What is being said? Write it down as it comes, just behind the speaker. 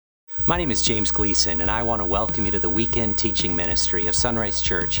My name is James Gleason, and I want to welcome you to the weekend teaching ministry of Sunrise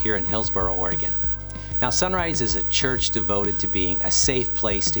Church here in Hillsboro, Oregon. Now, Sunrise is a church devoted to being a safe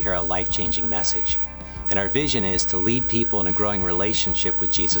place to hear a life-changing message. And our vision is to lead people in a growing relationship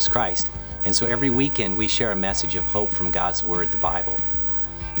with Jesus Christ. And so every weekend we share a message of hope from God's Word, the Bible.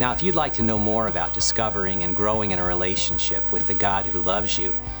 Now, if you'd like to know more about discovering and growing in a relationship with the God who loves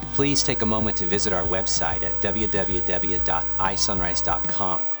you, please take a moment to visit our website at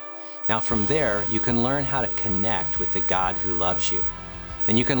www.isunrise.com. Now from there, you can learn how to connect with the God who loves you.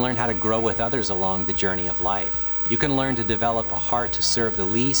 Then you can learn how to grow with others along the journey of life. You can learn to develop a heart to serve the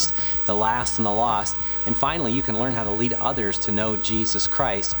least, the last, and the lost. And finally, you can learn how to lead others to know Jesus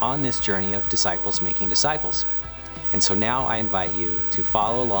Christ on this journey of disciples making disciples. And so now I invite you to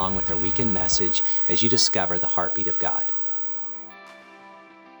follow along with our weekend message as you discover the heartbeat of God.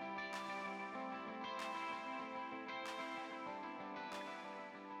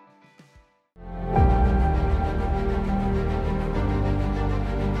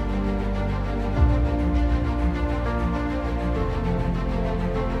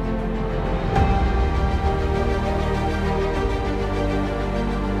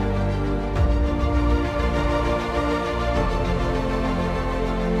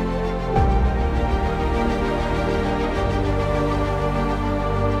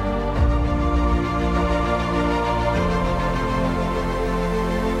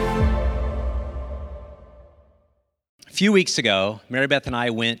 A few weeks ago, Mary Beth and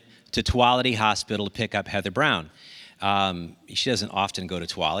I went to Tuolity Hospital to pick up Heather Brown. She doesn't often go to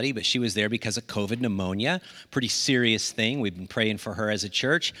Tuolity, but she was there because of COVID pneumonia, pretty serious thing. We've been praying for her as a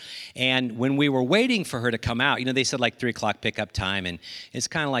church. And when we were waiting for her to come out, they said like 3 o'clock pickup time, and it's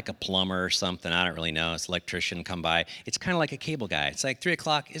kind of like a plumber or something. I don't really know. It's an electrician come by. It's kind of like a cable guy. It's like 3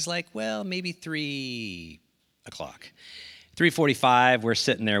 o'clock is like, well, maybe 3 o'clock. 3:45, we're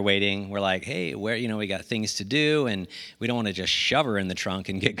sitting there waiting. We're like, hey, we got things to do, and we don't want to just shove her in the trunk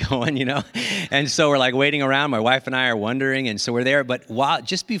and get going, And so we're like waiting around. My wife and I are wondering, and so we're there. But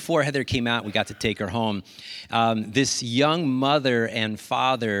just before Heather came out, we got to take her home. This young mother and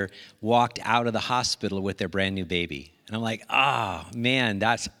father walked out of the hospital with their brand new baby. And I'm like, man,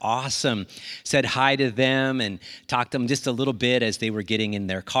 that's awesome. Said hi to them and talked to them just a little bit as they were getting in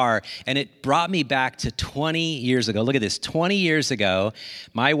their car. And it brought me back to 20 years ago. Look at this. 20 years ago,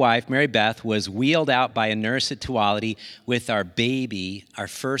 my wife, Mary Beth, was wheeled out by a nurse at Tuolity with our baby, our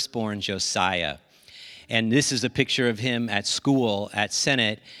firstborn, Josiah. And this is a picture of him at school at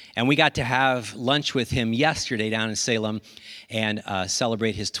Senate. And we got to have lunch with him yesterday down in Salem and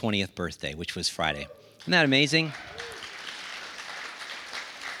celebrate his 20th birthday, which was Friday. Isn't that amazing?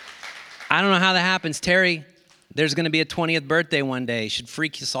 I don't know how that happens, Terry. There's going to be a 20th birthday one day. It should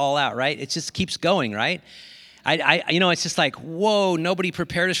freak us all out, right? It just keeps going, right? It's just like, whoa, nobody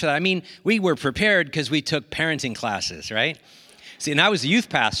prepared us for that. I mean, we were prepared because we took parenting classes, right? See, and I was a youth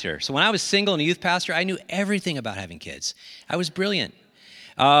pastor. So when I was single and a youth pastor, I knew everything about having kids. I was brilliant.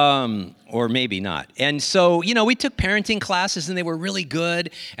 Or maybe not. And so, we took parenting classes and they were really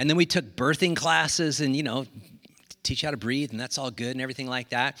good. And then we took birthing classes and, teach how to breathe, and that's all good and everything like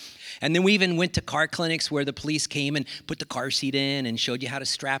that. And then we even went to car clinics where the police came and put the car seat in and showed you how to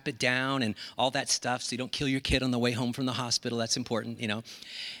strap it down and all that stuff so you don't kill your kid on the way home from the hospital. That's important,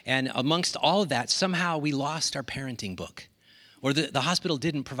 And amongst all of that, somehow we lost our parenting book. Or the hospital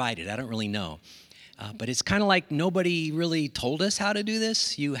didn't provide it. I don't really know. But it's kind of like nobody really told us how to do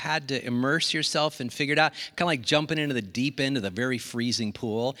this. You had to immerse yourself and figure it out. Kind of like jumping into the deep end of the very freezing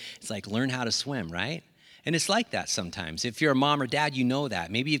pool. It's like learn how to swim, right? And it's like that sometimes. If you're a mom or dad, you know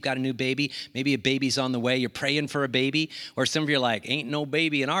that. Maybe you've got a new baby. Maybe a baby's on the way. You're praying for a baby. Or some of you are like, ain't no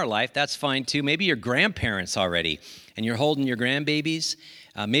baby in our life. That's fine too. Maybe you're grandparents already and you're holding your grandbabies.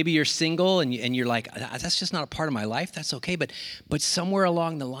 Maybe you're single and you're like, that's just not a part of my life. That's okay. But somewhere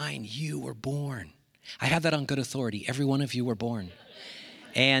along the line, you were born. I have that on good authority. Every one of you were born.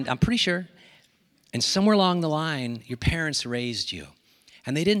 And I'm pretty sure. And somewhere along the line, your parents raised you.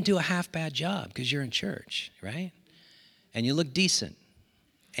 And they didn't do a half bad job because you're in church, right? And you look decent.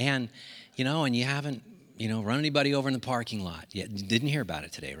 And, and you haven't, run anybody over in the parking lot. You didn't hear about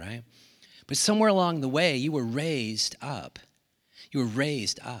it today, right? But somewhere along the way, you were raised up. You were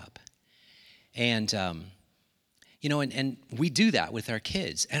raised up. And, and we do that with our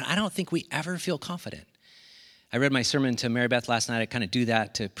kids. And I don't think we ever feel confident. I read my sermon to Mary Beth last night. I kind of do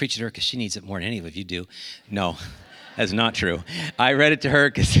that to preach to her because she needs it more than any of you do. No. That's not true. I read it to her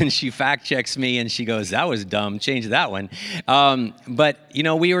because then she fact checks me and she goes, that was dumb, change that one. But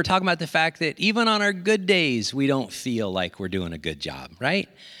we were talking about the fact that even on our good days, we don't feel like we're doing a good job, right?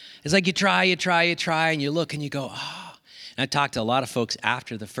 It's like you try, and you look and you go, And I talked to a lot of folks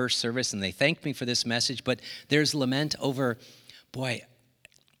after the first service, and they thanked me for this message, but there's lament over, boy,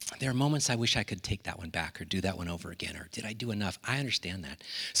 there are moments I wish I could take that one back or do that one over again, or did I do enough? I understand that.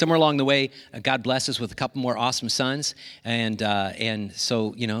 Somewhere along the way, God blessed us with a couple more awesome sons, and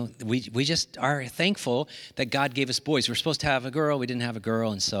so, we just are thankful that God gave us boys. We're supposed to have a girl, we didn't have a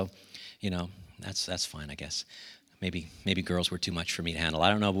girl, and so, that's fine, I guess. Maybe girls were too much for me to handle. I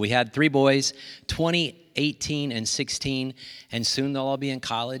don't know, but we had 3 boys, 20, 18, and 16, and soon they'll all be in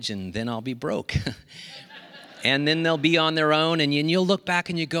college, and then I'll be broke. And then they'll be on their own, and you'll look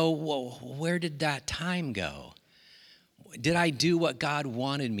back and you go, whoa, where did that time go? Did I do what God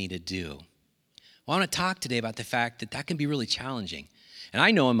wanted me to do? Well, I want to talk today about the fact that can be really challenging. And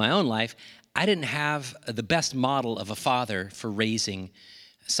I know in my own life, I didn't have the best model of a father for raising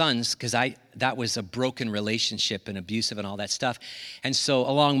sons, because that was a broken relationship and abusive and all that stuff. And so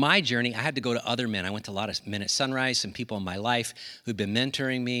along my journey, I had to go to other men. I went to a lot of men at Sunrise, some people in my life who'd been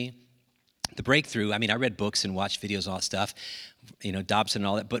mentoring me. The breakthrough, I read books and watched videos and all that stuff, Dobson and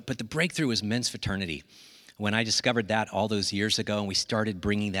all that, but the breakthrough was men's fraternity. When I discovered that all those years ago and we started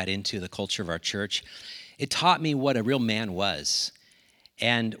bringing that into the culture of our church, it taught me what a real man was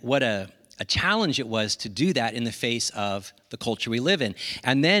and what a challenge it was to do that in the face of the culture we live in.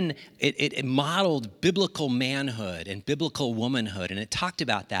 And then it modeled biblical manhood and biblical womanhood, and it talked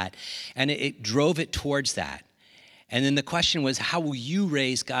about that, and it drove it towards that. And then the question was, how will you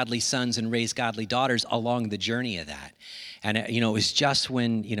raise godly sons and raise godly daughters along the journey of that? And, it was just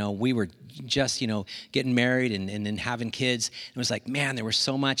when, we were just, getting married and then having kids. It was like, man, there was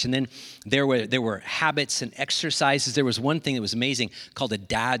so much. And then there were habits and exercises. There was one thing that was amazing called a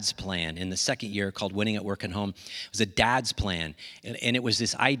dad's plan in the second year called Winning at Work and Home. It was a dad's plan. And it was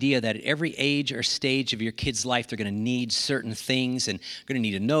this idea that at every age or stage of your kid's life, they're going to need certain things and going to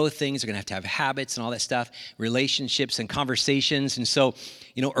need to know things. They're going to have habits and all that stuff, relationships and conversations. And so,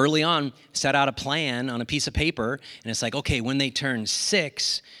 early on, set out a plan on a piece of paper. And it's like, okay, when they turn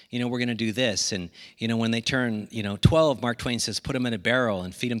 6, we're going to do this. And, when they turn, 12, Mark Twain says, put them in a barrel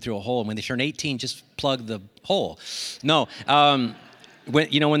and feed them through a hole. And when they turn 18, just plug the hole. No.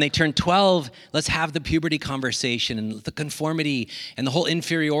 When they turn 12, let's have the puberty conversation and the conformity and the whole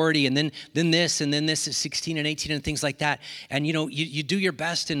inferiority. And then this at 16 and 18 and things like that. And, you do your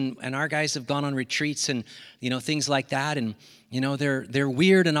best. And our guys have gone on retreats and, things like that. And, they're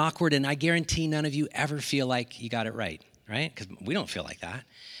weird and awkward. And I guarantee none of you ever feel like you got it right? Because we don't feel like that.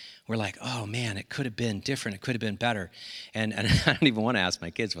 We're like, oh man, it could have been different. It could have been better. And I don't even want to ask my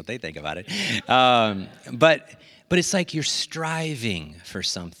kids what they think about it. But it's like you're striving for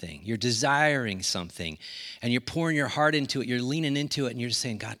something. You're desiring something. And you're pouring your heart into it. You're leaning into it. And you're just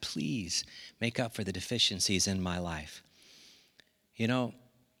saying, God, please make up for the deficiencies in my life. No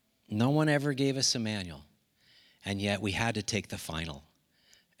one ever gave us a manual. And yet we had to take the final.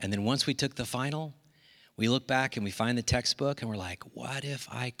 And then once we took the final, we look back and we find the textbook and we're like, what if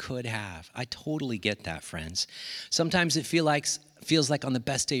I could have? I totally get that, friends. Sometimes it feels like on the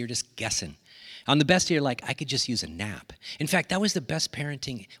best day you're just guessing. On the best day you're like, I could just use a nap. In fact, that was the best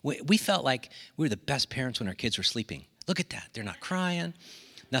parenting. We felt like we were the best parents when our kids were sleeping. Look at that. They're not crying.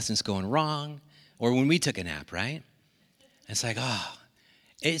 Nothing's going wrong. Or when we took a nap, right? It's like,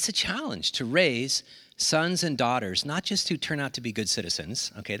 it's a challenge to raise sons and daughters, not just who turn out to be good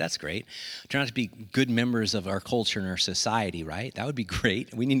citizens. Okay, that's great. Turn out to be good members of our culture and our society, right? That would be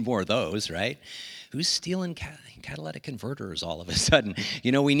great. We need more of those, right? Who's stealing catalytic converters all of a sudden?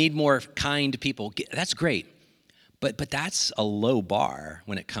 We need more kind people. That's great. But that's a low bar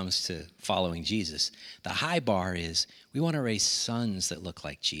when it comes to following Jesus. The high bar is we want to raise sons that look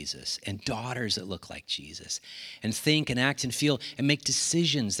like Jesus and daughters that look like Jesus and think and act and feel and make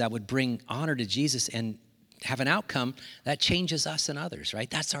decisions that would bring honor to Jesus and have an outcome that changes us and others, right?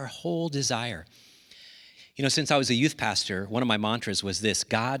 That's our whole desire. Since I was a youth pastor, one of my mantras was this: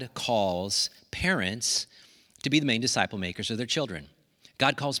 God calls parents to be the main disciple makers of their children.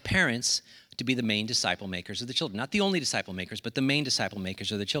 God calls parents to be the main disciple makers of the children. Not the only disciple makers, but the main disciple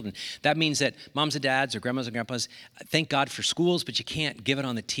makers of the children. That means that moms and dads or grandmas and grandpas, thank God for schools, but you can't give it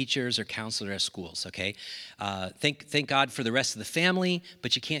on the teachers or counselors at schools, okay? Thank God for the rest of the family,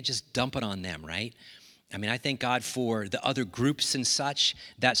 but you can't just dump it on them, right? I thank God for the other groups and such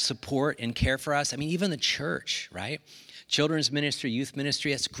that support and care for us. Even the church, right? Children's ministry, youth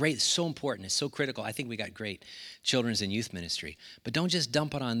ministry, that's great. It's so important. It's so critical. I think we got great children's and youth ministry. But don't just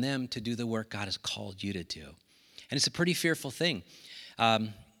dump it on them to do the work God has called you to do. And it's a pretty fearful thing.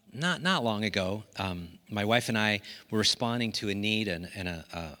 not long ago, my wife and I were responding to a need, and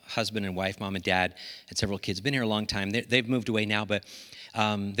a husband and wife, mom and dad, had several kids, been here a long time. They've moved away now, but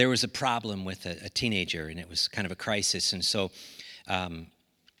there was a problem with a teenager, and it was kind of a crisis. And so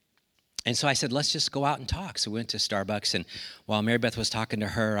I said, let's just go out and talk. So we went to Starbucks, and while Mary Beth was talking to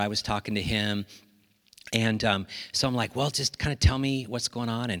her, I was talking to him. And so I'm like, well, just kind of tell me what's going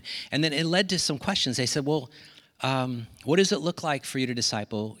on. And then it led to some questions. They said, well, what does it look like for you to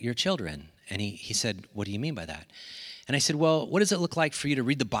disciple your children? And he said, what do you mean by that? And I said, well, what does it look like for you to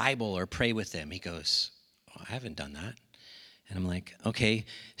read the Bible or pray with them? He goes, oh, I haven't done that. And I'm like, okay,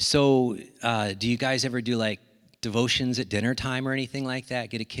 so do you guys ever do like devotions at dinner time or anything like that?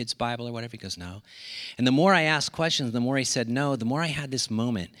 Get a kid's Bible or whatever? He goes, no. And the more I asked questions, the more he said no, the more I had this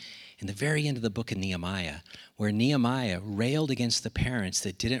moment in the very end of the book of Nehemiah, where Nehemiah railed against the parents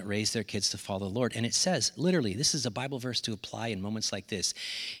that didn't raise their kids to follow the Lord. And it says, literally, this is a Bible verse to apply in moments like this.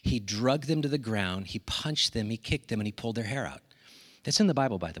 He drugged them to the ground, he punched them, he kicked them, and he pulled their hair out. That's in the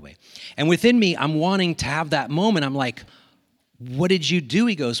Bible, by the way. And within me, I'm wanting to have that moment. I'm like, what did you do?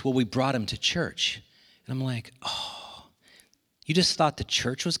 He goes, well, we brought him to church. And I'm like, oh, you just thought the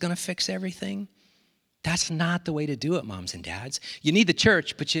church was going to fix everything? That's not the way to do it, moms and dads. You need the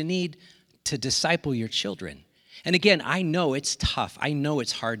church, but you need to disciple your children. And again, I know it's tough. I know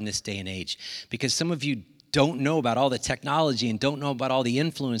it's hard in this day and age because some of you don't know about all the technology and don't know about all the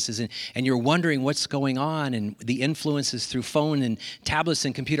influences, and you're wondering what's going on and the influences through phone and tablets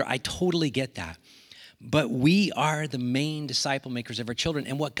and computer. I totally get that. But we are the main disciple makers of our children.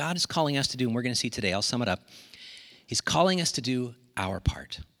 And what God is calling us to do, and we're going to see today, I'll sum it up, He's calling us to do our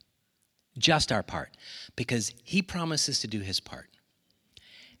part. Just our part, because he promises to do his part.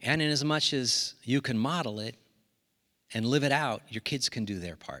 And in as much as you can model it and live it out, your kids can do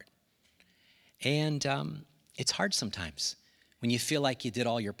their part. And it's hard sometimes when you feel like you did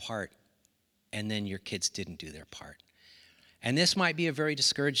all your part and then your kids didn't do their part. And this might be a very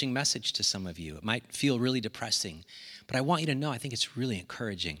discouraging message to some of you. It might feel really depressing, but I want you to know I think it's really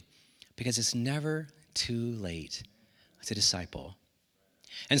encouraging because it's never too late to disciple.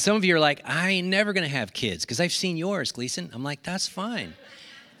 And some of you are like, I ain't never going to have kids because I've seen yours, Gleason. I'm like, that's fine.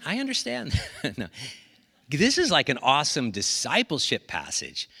 I understand. No. This is like an awesome discipleship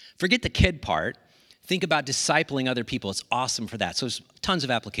passage. Forget the kid part. Think about discipling other people. It's awesome for that. So there's tons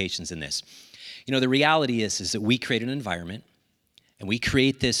of applications in this. You know, the reality is that we create an environment and we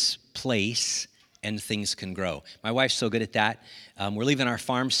create this place and things can grow. My wife's so good at that. We're leaving our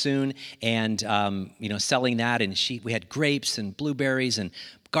farm soon and, selling that. And we had grapes and blueberries and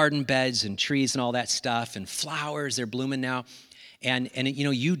garden beds and trees and all that stuff and flowers. They're blooming now. And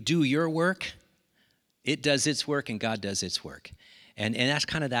you do your work. It does its work and God does its work. And that's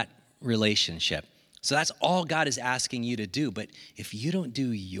kind of that relationship. So that's all God is asking you to do. But if you don't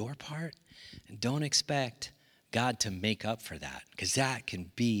do your part, don't expect God to make up for that because that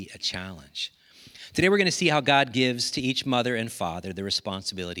can be a challenge. Today we're going to see how God gives to each mother and father the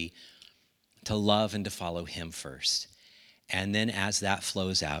responsibility to love and to follow him first. And then as that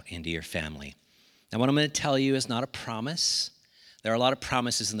flows out into your family. Now what I'm going to tell you is not a promise. There are a lot of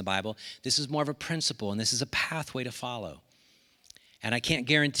promises in the Bible. This is more of a principle and this is a pathway to follow. And I can't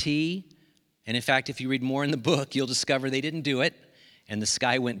guarantee, and in fact, if you read more in the book, you'll discover they didn't do it and the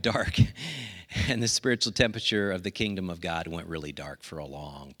sky went dark and the spiritual temperature of the kingdom of God went really dark for a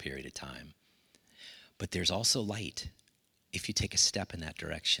long period of time. But there's also light if you take a step in that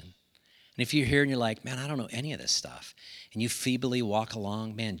direction. And if you're here and you're like, man, I don't know any of this stuff, and you feebly walk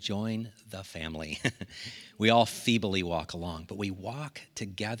along, man, join the family. We all feebly walk along, but we walk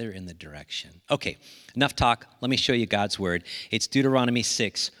together in the direction. Okay, enough talk. Let me show you God's word. It's Deuteronomy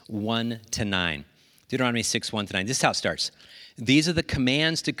 6, 1-9. Deuteronomy 6, 1-9. This is how it starts. These are the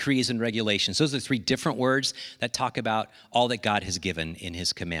commands, decrees, and regulations. Those are 3 different words that talk about all that God has given in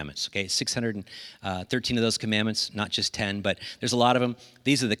his commandments. Okay, 613 of those commandments, not just 10, but there's a lot of them.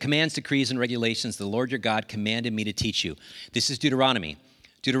 These are the commands, decrees, and regulations the Lord your God commanded me to teach you. This is Deuteronomy.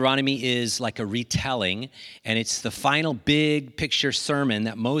 Deuteronomy is like a retelling, and it's the final big picture sermon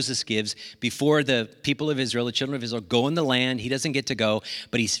that Moses gives before the people of Israel, the children of Israel, go in the land. He doesn't get to go,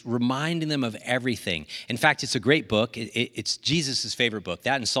 but he's reminding them of everything. In fact, it's a great book. It's Jesus' favorite book.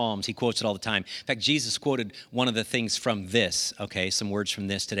 That and Psalms, he quotes it all the time. In fact, Jesus quoted one of the things from this, okay, some words from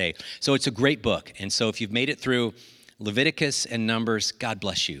this today. So it's a great book, and so if you've made it through Leviticus and Numbers, God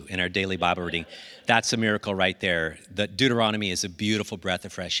bless you in our daily Bible reading. That's a miracle right there. The Deuteronomy is a beautiful breath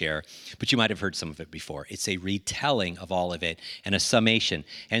of fresh air, but you might have heard some of it before. It's a retelling of all of it and a summation.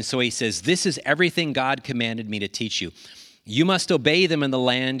 And so he says, this is everything God commanded me to teach you. You must obey them in the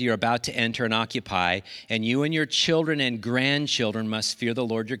land you're about to enter and occupy, and you and your children and grandchildren must fear the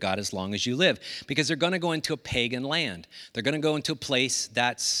Lord your God as long as you live, because they're going to go into a pagan land. They're going to go into a place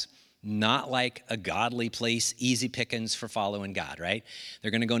that's not like a godly place, easy pickings for following God, right?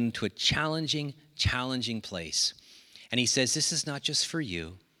 They're going to go into a challenging place. And he says, this is not just for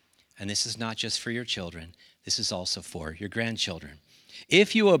you, and this is not just for your children. This is also for your grandchildren.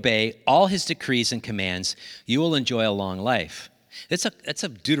 If you obey all his decrees and commands, you will enjoy a long life. That's a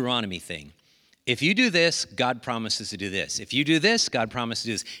Deuteronomy thing. If you do this, God promises to do this. If you do this, God promises to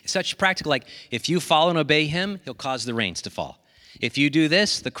do this. It's such practical, like if you follow and obey him, he'll cause the rains to fall. If you do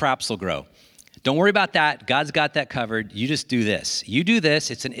this, the crops will grow. Don't worry about that. God's got that covered. You just do this. You do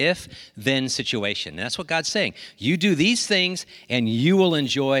this. It's an if-then situation. And that's what God's saying. You do these things, and you will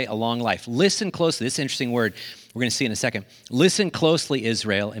enjoy a long life. Listen closely. This is an interesting word we're going to see in a second. Listen closely,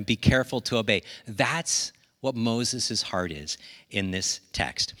 Israel, and be careful to obey. That's what Moses' heart is in this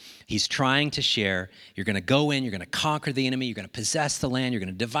text. He's trying to share, you're going to go in, you're going to conquer the enemy, you're going to possess the land, you're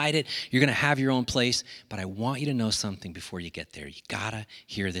going to divide it, you're going to have your own place, but I want you to know something before you get there. You got to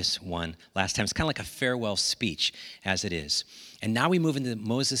hear this one last time. It's kind of like a farewell speech as it is. And now we move into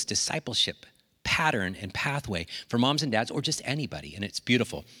Moses' discipleship pattern and pathway for moms and dads or just anybody, and it's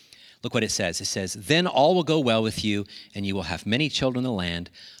beautiful. Look what it says. It says, then all will go well with you, and you will have many children in the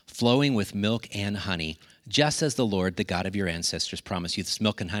land, flowing with milk and honey, just as the Lord, the God of your ancestors, promised you. This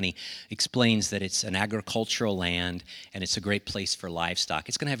milk and honey explains that it's an agricultural land, and it's a great place for livestock.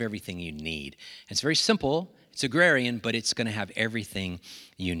 It's going to have everything you need. It's very simple. It's agrarian, but it's going to have everything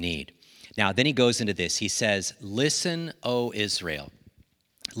you need. Now, then he goes into this. He says, listen, O Israel.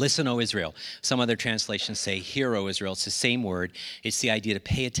 Listen, O Israel. Some other translations say, hear, O Israel. It's the same word. It's the idea to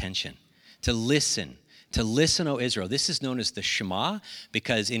pay attention, to listen. To listen, O Israel. This is known as the Shema,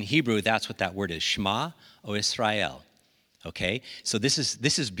 because in Hebrew, that's what that word is. Shema, O Israel. Okay? So this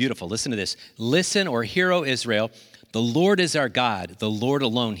is beautiful. Listen to this. Listen, or hear, O Israel. The Lord is our God, the Lord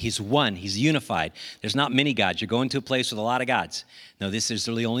alone. He's one. He's unified. There's not many gods. You're going to a place with a lot of gods. No, this is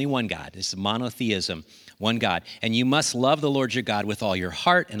really only one God. This is monotheism. One God. And you must love the Lord your God with all your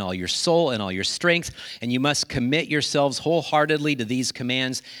heart and all your soul and all your strength. And you must commit yourselves wholeheartedly to these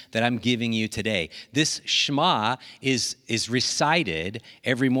commands that I'm giving you today. This Shema is recited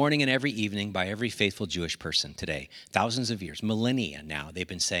every morning and every evening by every faithful Jewish person today. Thousands of years, millennia now, they've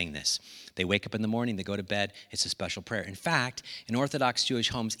been saying this. They wake up in the morning, they go to bed. It's a special prayer. In fact, in Orthodox Jewish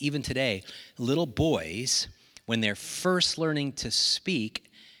homes, even today, little boys, when they're first learning to speak,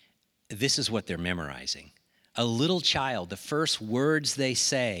 this is what they're memorizing. A little child, the first words they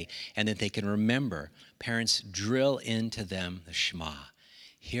say and that they can remember, parents drill into them the Shema.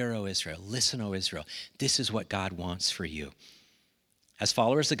 Hear, O Israel. Listen, O Israel. This is what God wants for you. As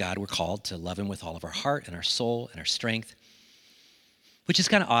followers of God, we're called to love him with all of our heart and our soul and our strength, which is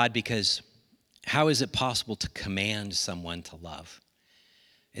kind of odd because how is it possible to command someone to love?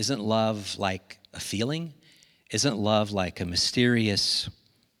 Isn't love like a feeling? Isn't love like a mysterious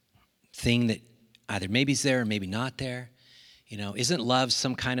thing that either maybe is there or maybe not there? You know, isn't love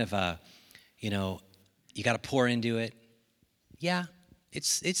some kind of a, you got to pour into it? Yeah,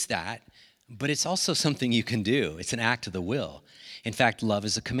 it's that, but it's also something you can do. It's an act of the will. In fact, love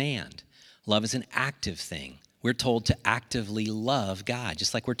is a command. Love is an active thing. We're told to actively love God,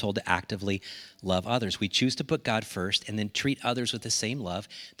 just like we're told to actively love others. We choose to put God first and then treat others with the same love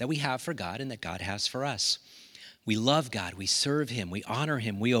that we have for God and that God has for us. We love God, we serve him, we honor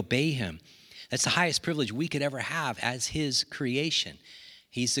him, we obey him. That's the highest privilege we could ever have as his creation.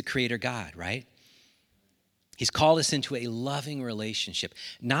 He's the creator God, right? He's called us into a loving relationship,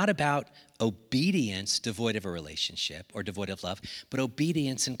 not about obedience devoid of a relationship or devoid of love, but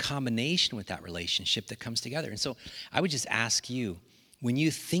obedience in combination with that relationship that comes together. And so I would just ask you, when you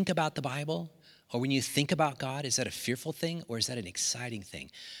think about the Bible or when you think about God, is that a fearful thing or is that an exciting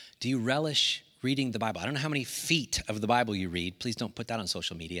thing? Do you relish reading the Bible? I don't know how many feet of the Bible you read. Please don't put that on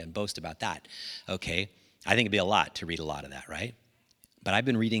social media and boast about that, okay? I think it'd be a lot to read a lot of that, right? But I've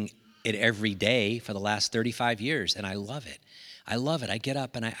been reading it every day for the last 35 years, and I love it. I love it. I get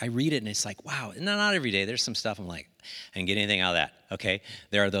up and I read it, and it's like, wow. No, not every day. There's some stuff I'm like, I didn't get anything out of that, okay?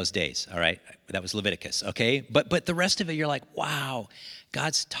 There are those days, all right? That was Leviticus, okay? But the rest of it, you're like, wow,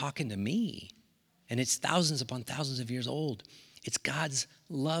 God's talking to me, and it's thousands upon thousands of years old. It's God's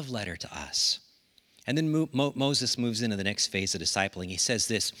love letter to us. And then Moses moves into the next phase of discipling. He says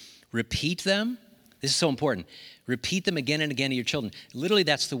this, repeat them. This is so important. Repeat them again and again to your children. Literally,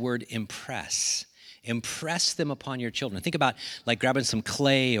 that's the word impress. Impress them upon your children. Think about like grabbing some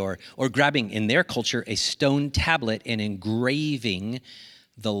clay or grabbing, in their culture, a stone tablet and engraving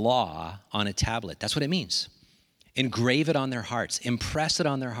the law on a tablet. That's what it means. Engrave it on their hearts. Impress it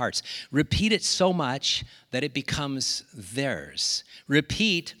on their hearts. Repeat it so much that it becomes theirs.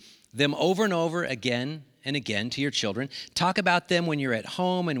 Repeat them over and over again and again to your children. Talk about them when you're at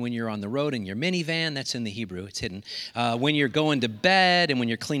home and when you're on the road in your minivan. That's in the Hebrew. It's hidden. When you're going to bed and when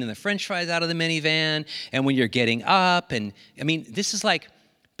you're cleaning the French fries out of the minivan and when you're getting up. And I mean, this is like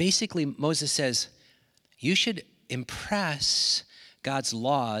basically Moses says, you should impress God's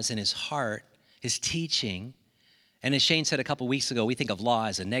laws in his heart, his teaching. And as Shane said a couple weeks ago, we think of law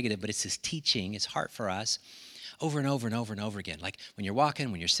as a negative, but it's his teaching, his heart for us, over and over and over and over again. Like when you're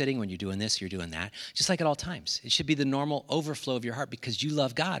walking, when you're sitting, when you're doing this, you're doing that. Just like at all times. It should be the normal overflow of your heart because you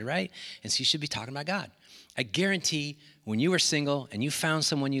love God, right? And so you should be talking about God. I guarantee when you were single and you found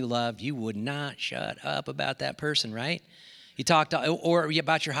someone you loved, you would not shut up about that person, right? You talked or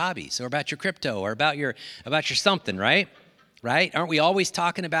about your hobbies or about your crypto or about your something, right? Right? Aren't we always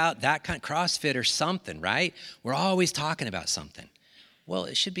talking about that kind of CrossFit or something, right? We're always talking about something. Well,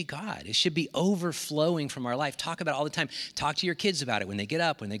 it should be God. It should be overflowing from our life. Talk about it all the time. Talk to your kids about it when they get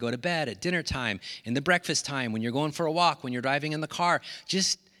up, when they go to bed, at dinner time, in the breakfast time, when you're going for a walk, when you're driving in the car.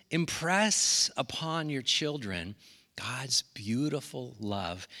 Just impress upon your children God's beautiful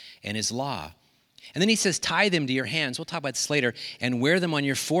love and his law. And then he says, tie them to your hands. We'll talk about this later. And wear them on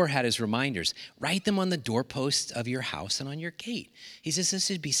your forehead as reminders. Write them on the doorposts of your house and on your gate. He says this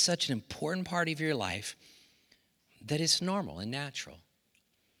should be such an important part of your life that it's normal and natural.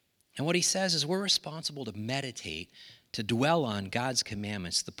 And what he says is we're responsible to meditate, to dwell on God's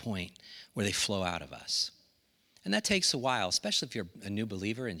commandments to the point where they flow out of us. And that takes a while, especially if you're a new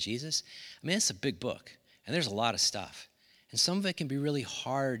believer in Jesus. I mean, it's a big book, and there's a lot of stuff. And some of it can be really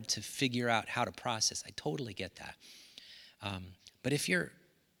hard to figure out how to process. I totally get that. But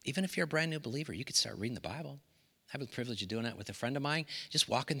even if you're a brand new believer, you could start reading the Bible. I have the privilege of doing that with a friend of mine, just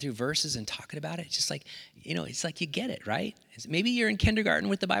walking through verses and talking about it. It's just like, it's like you get it, right? Maybe you're in kindergarten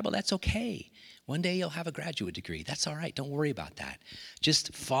with the Bible. That's okay. One day you'll have a graduate degree. That's all right. Don't worry about that.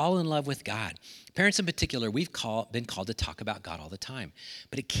 Just fall in love with God. Parents in particular, we've been called to talk about God all the time.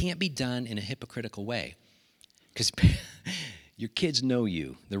 But it can't be done in a hypocritical way. Because your kids know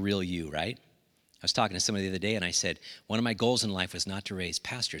you, the real you, right? I was talking to somebody the other day and I said, one of my goals in life was not to raise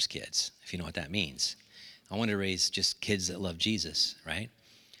pastors' kids, if you know what that means. I wanted to raise just kids that love Jesus, right?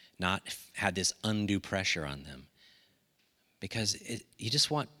 Not have this undue pressure on them. Because you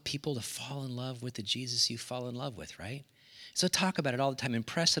just want people to fall in love with the Jesus you fall in love with, right? So talk about it all the time.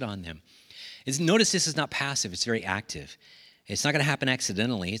 Impress it on them. Notice this is not passive. It's very active. It's not going to happen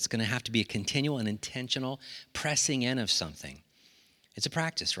accidentally. It's going to have to be a continual and intentional pressing in of something. It's a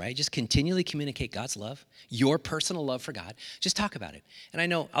practice, right? Just continually communicate God's love, your personal love for God. Just talk about it. And I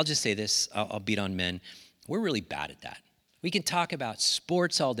know, I'll just say this, I'll beat on men. We're really bad at that. We can talk about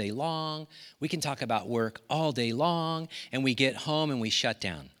sports all day long. We can talk about work all day long. And we get home and we shut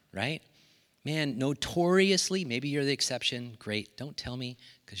down, right? Man, notoriously, maybe you're the exception. Great. Don't tell me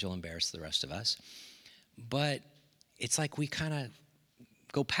because you'll embarrass the rest of us. But it's like we kind of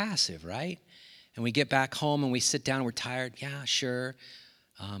go passive, right? And we get back home and we sit down, we're tired. Yeah, sure.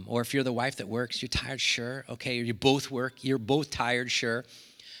 Or if you're the wife that works, you're tired, sure. Okay, you both work, you're both tired, sure.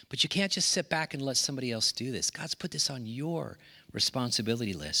 But you can't just sit back and let somebody else do this. God's put this on your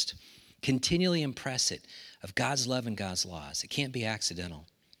responsibility list. Continually impress it of God's love and God's laws. It can't be accidental.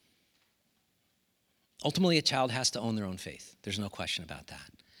 Ultimately, a child has to own their own faith. There's no question about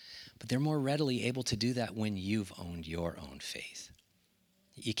that. But they're more readily able to do that when you've owned your own faith.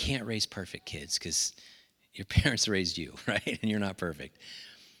 You can't raise perfect kids because your parents raised you, right? And you're not perfect.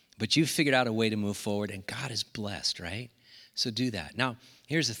 But you've figured out a way to move forward, and God is blessed, right? So do that. Now,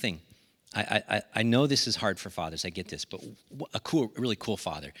 here's the thing. I know this is hard for fathers. I get this. But a really cool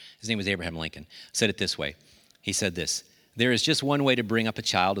father, his name was Abraham Lincoln, said it this way. He said this: there is just one way to bring up a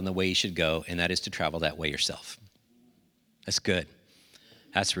child in the way you should go, and that is to travel that way yourself. That's good.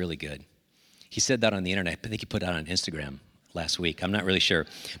 That's really good. He said that on the internet. I think he put it out on Instagram last week. I'm not really sure.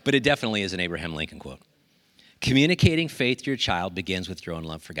 But it definitely is an Abraham Lincoln quote. Communicating faith to your child begins with your own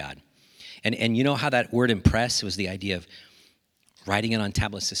love for God. And you know how that word impress was the idea of writing it on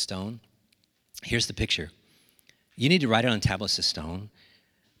tablets of stone? Here's the picture. You need to write it on tablets of stone,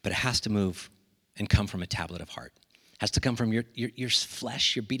 but it has to move and come from a tablet of heart. It has to come from your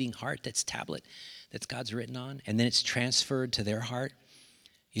flesh, your beating heart, that's tablet, that's God's written on, and then it's transferred to their heart.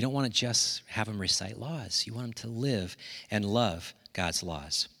 You don't want to just have them recite laws. You want them to live and love God's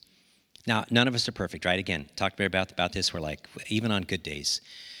laws. Now, none of us are perfect, right? Again, talked about this. We're like, even on good days,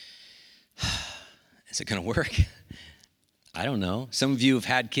 is it going to work? I don't know. Some of you have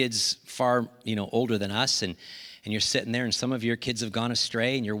had kids far, older than us, and and you're sitting there and some of your kids have gone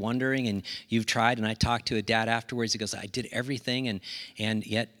astray and you're wondering and you've tried, and I talked to a dad afterwards. He goes, I did everything and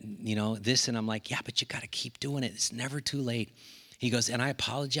yet, this. And I'm like, yeah, but you got to keep doing it. It's never too late. He goes, and I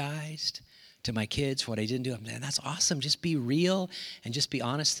apologized to my kids for what I didn't do. Man, that's awesome. Just be real and just be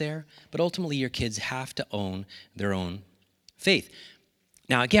honest there. But ultimately, your kids have to own their own faith.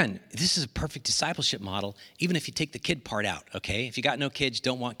 Now, again, this is a perfect discipleship model, even if you take the kid part out, okay? If you got no kids,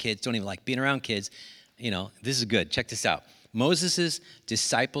 don't want kids, don't even like being around kids, this is good. Check this out. Moses'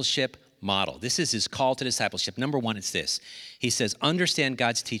 discipleship model. This is his call to discipleship. Number one, it's this. He says, understand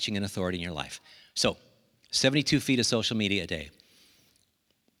God's teaching and authority in your life. So, 72 feet of social media a day.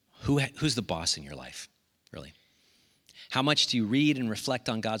 Who's the boss in your life, really? How much do you read and reflect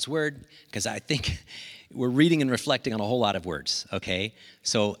on God's word? Because I think we're reading and reflecting on a whole lot of words, okay?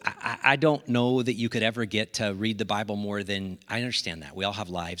 So I don't know that you could ever get to read the Bible more than, I understand that. We all have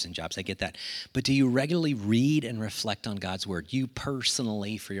lives and jobs, I get that. But do you regularly read and reflect on God's word? You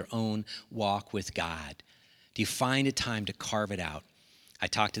personally, for your own walk with God. Do you find a time to carve it out? I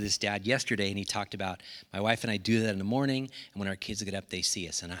talked to this dad yesterday, and he talked about, my wife and I do that in the morning, and when our kids get up, they see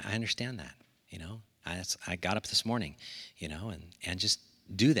us. And I understand that, I got up this morning, and just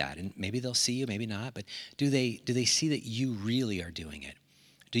do that. And maybe they'll see you, maybe not, but do they see that you really are doing it?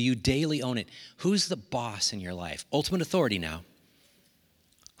 Do you daily own it? Who's the boss in your life? Ultimate authority now.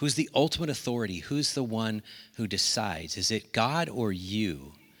 Who's the ultimate authority? Who's the one who decides? Is it God or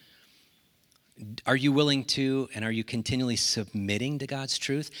you? Are you willing to, and are you continually submitting to God's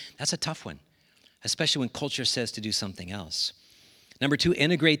truth? That's a tough one, especially when culture says to do something else. Number two,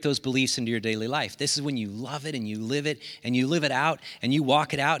 integrate those beliefs into your daily life. This is when you love it and you live it out and you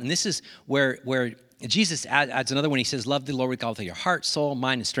walk it out. And this is where Jesus adds another one. He says, love the Lord with God with your heart, soul,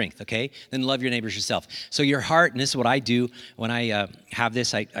 mind, and strength, okay? Then love your neighbors yourself. So your heart, and this is what I do when I have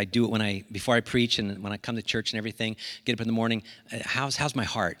this. I do it before I preach and when I come to church and everything, get up in the morning. How's my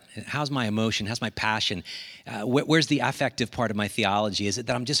heart? How's my emotion? How's my passion? Where's the affective part of my theology? Is it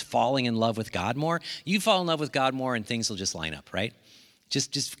that I'm just falling in love with God more? You fall in love with God more and things will just line up, right?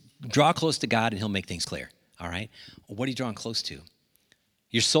 Just draw close to God and he'll make things clear, all right? What are you drawing close to?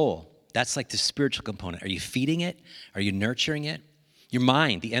 Your soul. That's like the spiritual component. Are you feeding it? Are you nurturing it? Your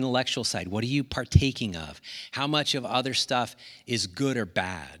mind, the intellectual side. What are you partaking of? How much of other stuff is good or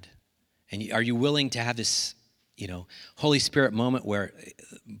bad? And are you willing to have this, Holy Spirit moment where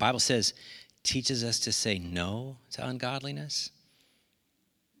the Bible says, teaches us to say no to ungodliness?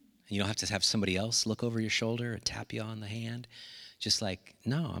 And you don't have to have somebody else look over your shoulder or tap you on the hand. Just like,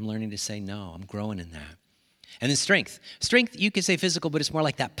 no, I'm learning to say no. I'm growing in that. And then strength. Strength, you could say physical, but it's more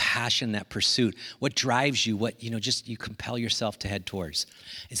like that passion, that pursuit. What drives you, what, just you compel yourself to head towards.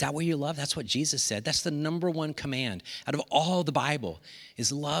 Is that what you love? That's what Jesus said. That's the number one command out of all the Bible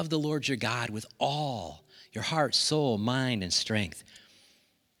is love the Lord your God with all your heart, soul, mind, and strength.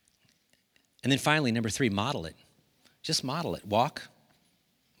 And then finally, number three, model it. Just model it. Walk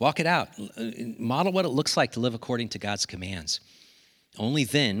it out. Model what it looks like to live according to God's commands. Only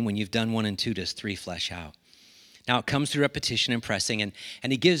then, when you've done 1 and 2, does 3 flesh out. Now, it comes through repetition and pressing, and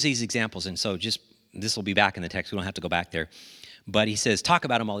he gives these examples, and so this will be back in the text. We don't have to go back there. But he says, talk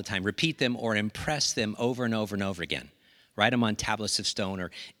about them all the time. Repeat them or impress them over and over and over again. Write them on tablets of stone or,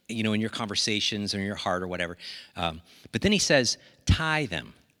 in your conversations or in your heart or whatever. But then he says, tie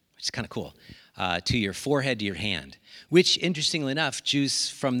them, which is kind of cool, to your forehead, to your hand, which, interestingly enough, Jews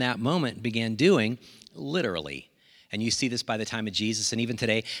from that moment began doing literally. And you see this by the time of Jesus. And even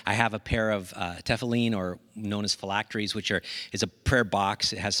today, I have a pair of tefillin, or known as phylacteries, which is a prayer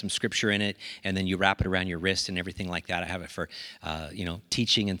box. It has some scripture in it, and then you wrap it around your wrist and everything like that. I have it for,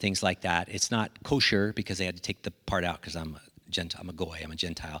 teaching and things like that. It's not kosher because they had to take the part out because I'm a goy, I'm a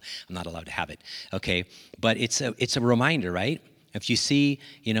Gentile. I'm not allowed to have it, okay? But it's a reminder, right? If you see,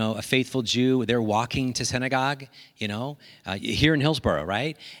 a faithful Jew, they're walking to synagogue, here in Hillsborough,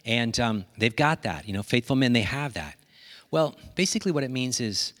 right? And they've got that, faithful men, they have that. Well, basically what it means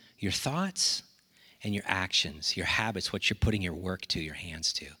is your thoughts and your actions, your habits, what you're putting your work to, your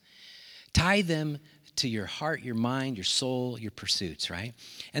hands to. Tie them to your heart, your mind, your soul, your pursuits, right?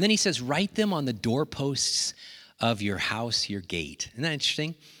 And then he says, write them on the doorposts of your house, your gate. Isn't that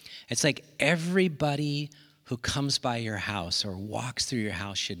interesting? It's like everybody who comes by your house or walks through your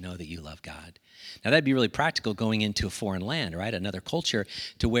house should know that you love God. Now, that'd be really practical going into a foreign land, right? Another culture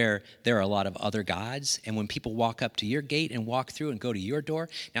to where there are a lot of other gods. And when people walk up to your gate and walk through and go to your door,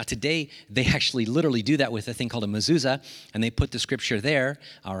 now today they actually literally do that with a thing called a mezuzah, and they put the scripture there,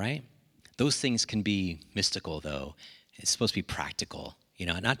 all right? Those things can be mystical, though. It's supposed to be practical,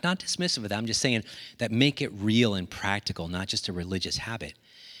 not dismissive of that. I'm just saying that make it real and practical, not just a religious habit.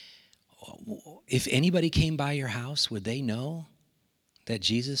 if anybody came by your house, would they know that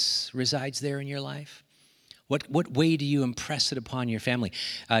Jesus resides there in your life? What way do you impress it upon your family?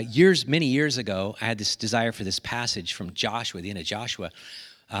 Many years ago, I had this desire for this passage from Joshua, the end of Joshua,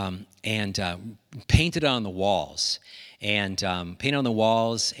 and painted it on the walls. And painted on the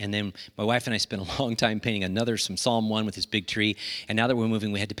walls, and then my wife and I spent a long time painting some Psalm 1 with this big tree. And now that we're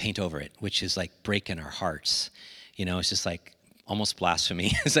moving, we had to paint over it, which is like breaking our hearts. It's just like almost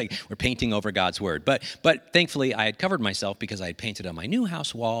blasphemy. It's like we're painting over God's word. But thankfully, I had covered myself because I had painted on my new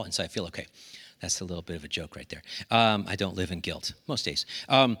house wall, and so I feel okay. That's a little bit of a joke right there. I don't live in guilt most days.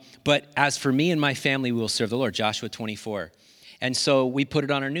 But as for me and my family, we will serve the Lord, Joshua 24. And so we put it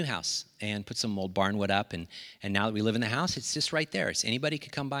on our new house and put some old barnwood up. And now that we live in the house, it's just right there. Anybody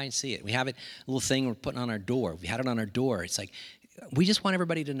could come by and see it. We have it, a little thing we're putting on our door. We had it on our door. It's like, we just want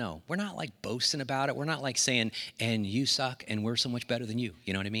everybody to know. We're not like boasting about it. We're not like saying, and you suck, and we're so much better than you.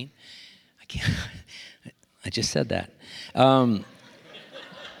 You know what I mean? I just said that.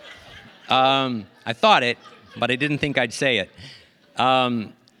 I thought it, but I didn't think I'd say it.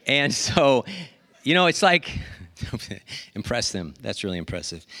 And so, it's like, impress them. That's really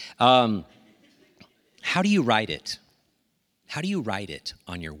impressive. How do you write it? How do you write it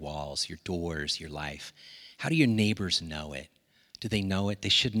on your walls, your doors, your life? How do your neighbors know it? Do they know it? They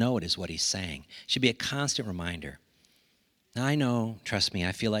should know it is what he's saying. It should be a constant reminder. Now, I know, trust me,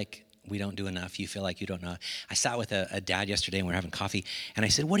 I feel like we don't do enough. You feel like you don't know. I sat with a dad yesterday and we were having coffee, and I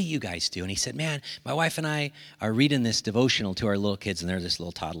said, what do you guys do? And he said, man, my wife and I are reading this devotional to our little kids, and they're just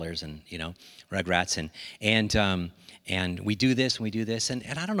little toddlers and, rugrats, and we do this and we do this, and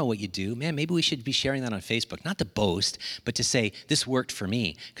I don't know what you do. Man, maybe we should be sharing that on Facebook, not to boast, but to say, this worked for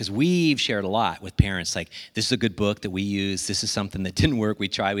me, because we've shared a lot with parents, like, this is a good book that we use, this is something that didn't work, we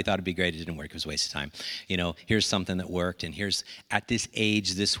tried, we thought it'd be great, it didn't work, it was a waste of time. Here's something that worked, and here's, at this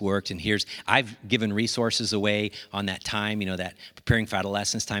age, this worked, and I've given resources away on that time, that preparing for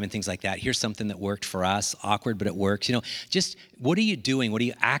adolescence time and things like that. Here's something that worked for us, awkward, but it works. Just what are you doing? What are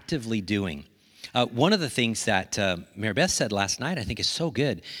you actively doing? One of the things that Mary Beth said last night, I think is so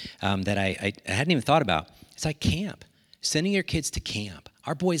good, that I hadn't even thought about. It's like camp, sending your kids to camp.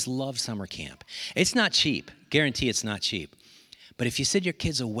 Our boys love summer camp. It's not cheap. Guarantee it's not cheap. But if you send your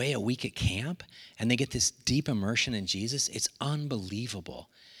kids away a week at camp and they get this deep immersion in Jesus, it's unbelievable.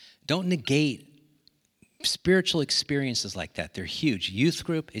 Don't negate spiritual experiences like that. They're huge. Youth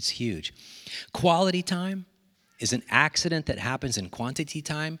group, it's huge. Quality time is an accident that happens in quantity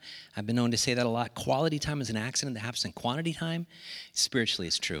time. I've been known to say that a lot. Quality time is an accident that happens in quantity time. Spiritually,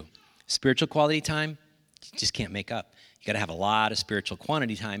 it's true. Spiritual quality time, you just can't make up. You got to have a lot of spiritual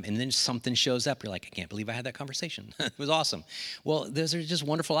quantity time, and then something shows up. You're like, I can't believe I had that conversation. It was awesome. Well, those are just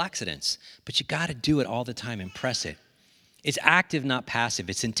wonderful accidents, but you got to do it all the time and press it. It's active, not passive.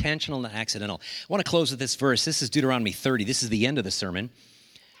 It's intentional, not accidental. I want to close with this verse. This is Deuteronomy 30. This is the end of the sermon.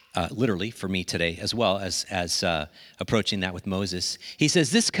 Literally for me today, as well as approaching that with Moses. He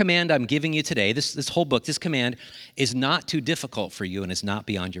says, this command I'm giving you today, this whole book, this command is not too difficult for you and is not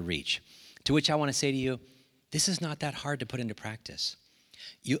beyond your reach. To which I want to say to you, this is not that hard to put into practice.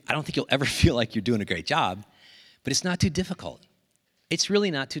 I don't think you'll ever feel like you're doing a great job, but it's not too difficult. It's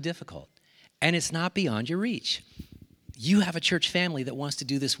really not too difficult. And it's not beyond your reach. You have a church family that wants to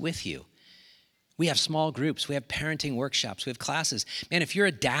do this with you. We have small groups. We have parenting workshops. We have classes. Man, if you're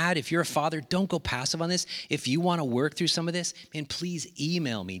a dad, if you're a father, don't go passive on this. If you want to work through some of this, man, please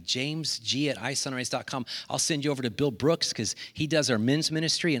email me, jamesg@isunrise.com. I'll send you over to Bill Brooks because he does our men's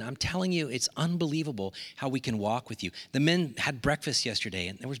ministry. And I'm telling you, it's unbelievable how we can walk with you. The men had breakfast yesterday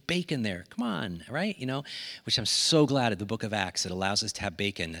and there was bacon there. Come on, right? Which I'm so glad at the book of Acts. It allows us to have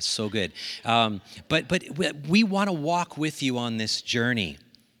bacon. That's so good. But we want to walk with you on this journey.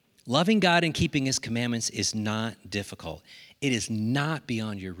 Loving God and keeping his commandments is not difficult. It is not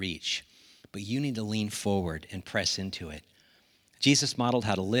beyond your reach, but you need to lean forward and press into it. Jesus modeled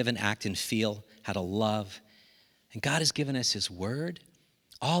how to live and act and feel, how to love. And God has given us his word.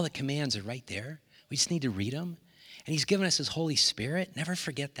 All the commands are right there. We just need to read them. And he's given us his Holy Spirit. Never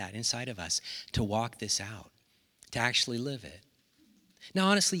forget that inside of us to walk this out, to actually live it. Now,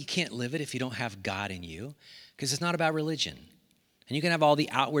 honestly, you can't live it if you don't have God in you, because it's not about religion. And you can have all the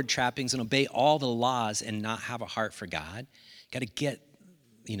outward trappings and obey all the laws and not have a heart for God. You got to get,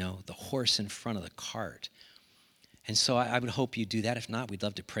 the horse in front of the cart. And so I would hope you do that. If not, we'd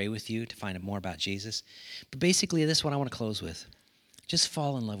love to pray with you to find out more about Jesus. But basically, this is what I want to close with. Just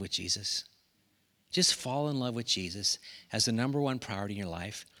fall in love with Jesus. Just fall in love with Jesus as the number one priority in your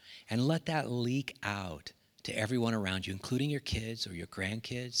life, and let that leak out to everyone around you, including your kids or your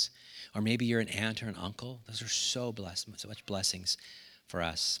grandkids, or maybe you're an aunt or an uncle. Those are so much blessings for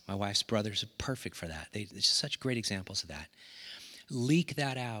us. My wife's brothers are perfect for that. They're just such great examples of that. Leak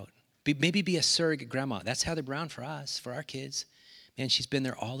that out. Maybe be a surrogate grandma. That's Heather Brown for us, for our kids. Man, she's been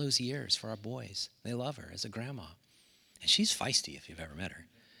there all those years for our boys. They love her as a grandma. And she's feisty if you've ever met her.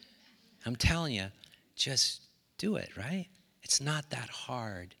 I'm telling you, just do it, right? It's not that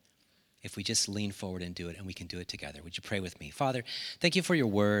hard if we just lean forward and do it, and we can do it together. Would you pray with me? Father, thank you for your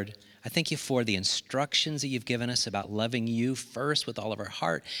word. I thank you for the instructions that you've given us about loving you first with all of our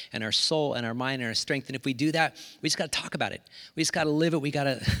heart and our soul and our mind and our strength. And if we do that, we just got to talk about it. We just got to live it. We got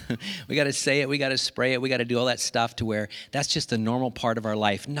to say it. We got to spray it. We got to do all that stuff to where that's just a normal part of our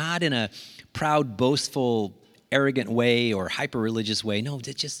life, not in a proud, boastful, arrogant way or hyper-religious way. No,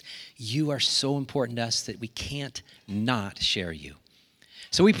 it's just you are so important to us that we can't not share you.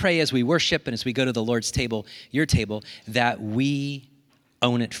 So we pray as we worship and as we go to the Lord's table, your table, that we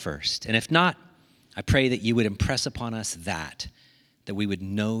own it first. And if not, I pray that you would impress upon us that we would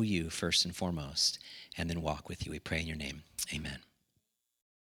know you first and foremost and then walk with you. We pray in your name. Amen.